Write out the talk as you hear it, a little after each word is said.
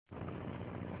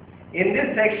In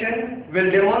this section,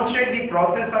 we'll demonstrate the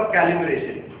process of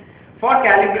calibration. For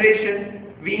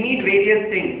calibration, we need various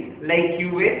things like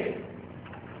cuvette,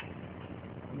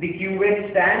 the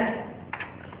cuvette stand,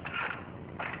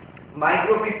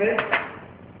 micropipette,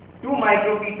 two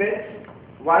micropipettes,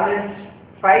 one is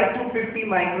 5 to 50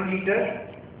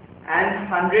 microliter and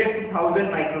 100 to 1000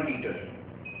 microliter.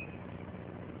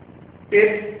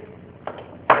 Tips,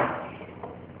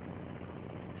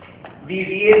 the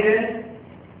reagent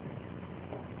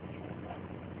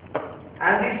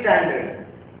and the standard.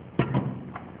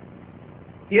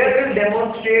 Here we'll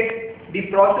demonstrate the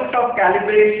process of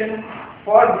calibration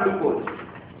for glucose.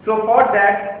 So for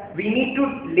that, we need to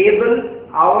label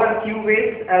our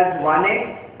cuvettes as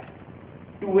 1x,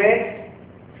 2x,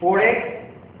 4x,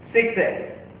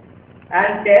 6x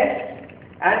and test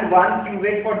and one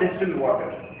cuvette for distilled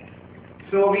water.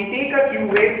 So we take a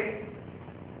cuvette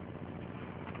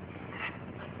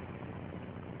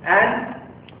and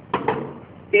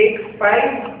take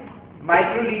 5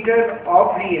 microliter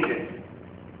of reagent.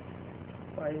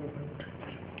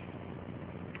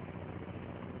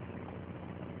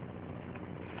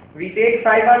 We take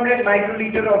 500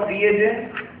 microliter of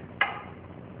reagent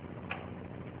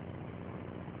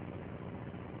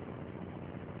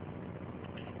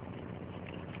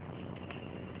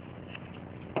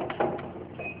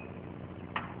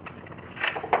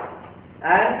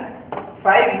and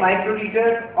 5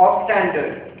 microliter of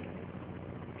standard.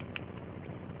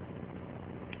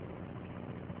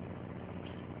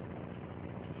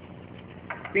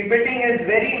 Pipetting is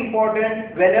very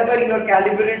important whenever you are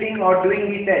calibrating or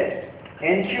doing the test.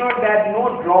 Ensure that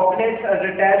no droplets are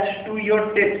attached to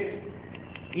your tips.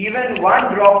 Even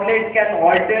one droplet can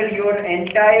alter your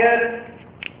entire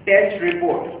test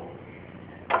report.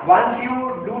 Once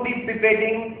you do the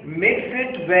pipetting, mix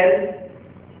it well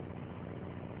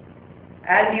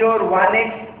and your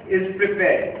 1x is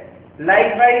prepared.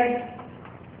 Likewise,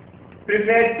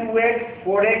 prepare 2x,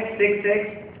 4x,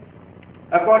 6x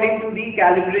according to the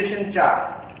calibration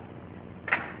chart.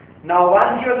 Now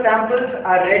once your samples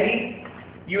are ready,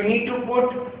 you need to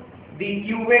put the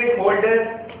cuvette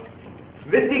holder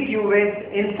with the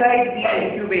cuvette inside the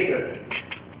incubator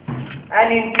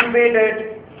and incubate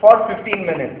it for 15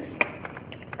 minutes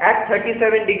at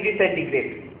 37 degrees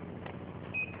centigrade.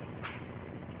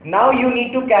 Now you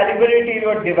need to calibrate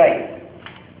your device.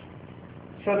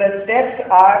 So the steps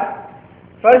are,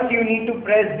 first you need to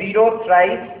press 0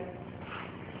 thrice.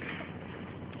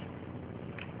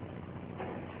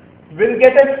 We'll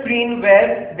get a screen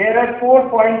where there are 4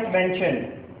 points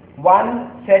mentioned.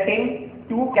 1 setting,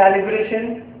 2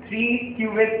 calibration, 3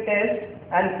 cuvette test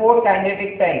and 4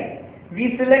 kinetic time.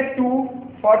 We select 2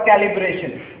 for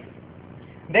calibration.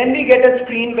 Then we get a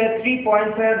screen where 3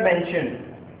 points are mentioned.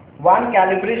 1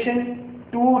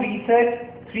 calibration, 2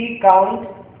 reset, 3 count.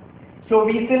 So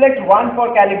we select 1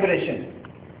 for calibration.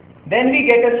 Then we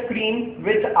get a screen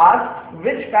which asks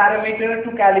which parameter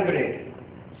to calibrate.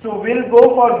 So we'll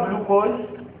go for glucose,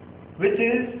 which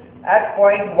is at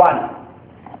point 1.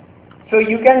 So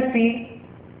you can see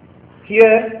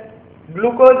here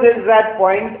glucose is at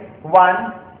point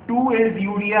 1, 2 is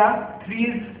urea, 3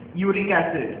 is uric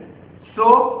acid.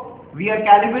 So we are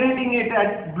calibrating it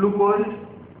at glucose,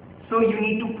 so you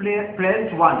need to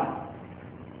press 1.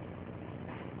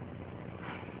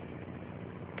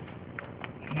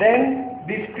 Then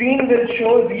the screen will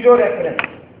show 0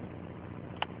 reference.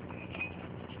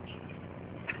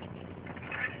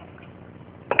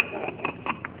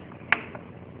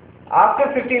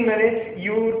 After 15 minutes,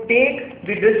 you take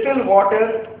the distilled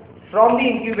water from the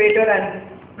incubator and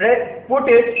put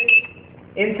it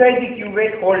inside the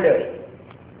cuvette holder.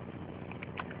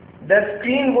 The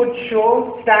screen would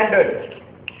show standard.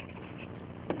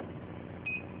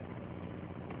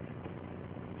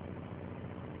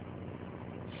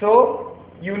 So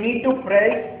you need to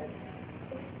press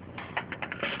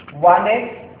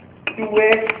 1x,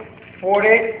 2x,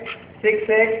 4x,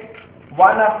 6x,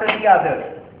 one after the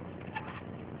other.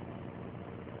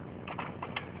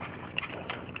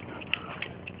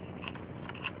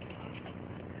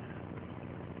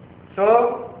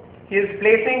 So he is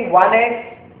placing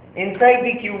 1x inside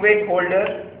the cuvette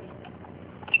holder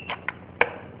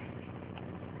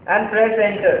and press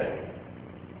enter.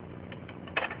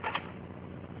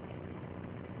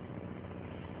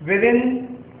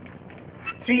 Within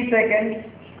 3 seconds,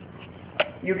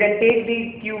 you can take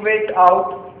the cuvette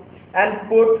out and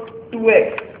put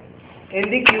 2x in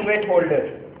the cuvette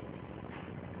holder.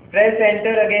 Press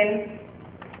enter again.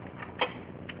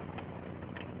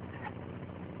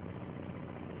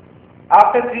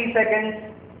 After 3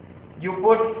 seconds, you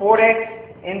put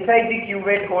 4x inside the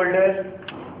cuvette holder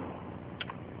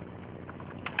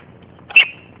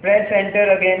Press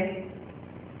enter again.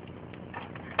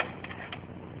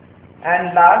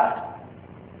 And last,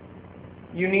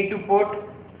 you need to put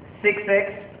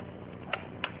 6x.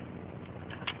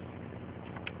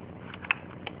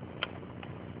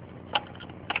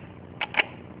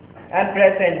 And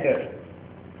press enter.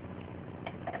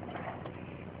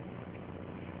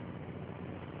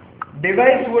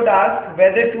 Device would ask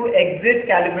whether to exit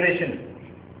calibration.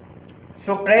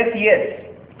 So press yes.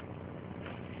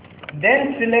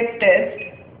 Then select test.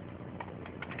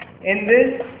 In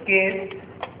this case,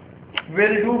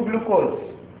 we'll do glucose.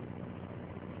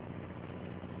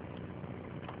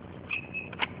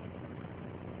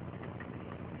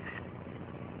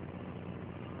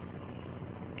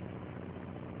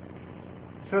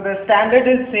 So the standard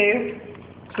is saved.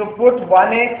 So put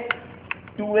 1x,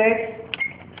 2x,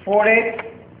 4x,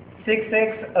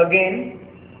 6x again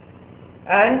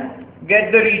and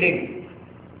get the reading.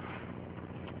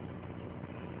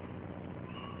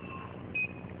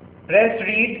 Press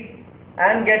read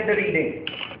and get the reading.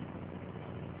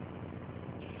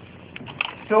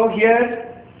 So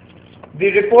here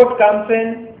the report comes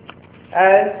in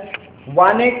as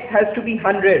 1x has to be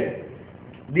 100.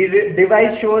 The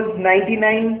device shows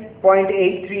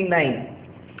 99.839.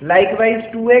 Likewise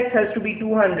 2x has to be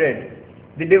 200.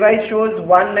 The device shows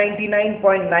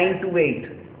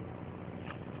 199.928.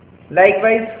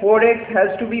 Likewise 4x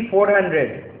has to be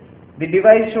 400. The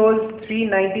device shows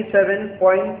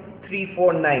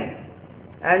 397.349.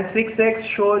 And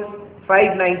 6x shows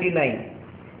 599.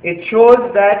 It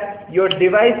shows that your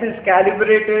device is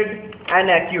calibrated and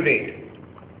accurate.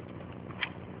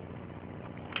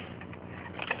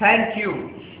 Thank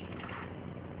you.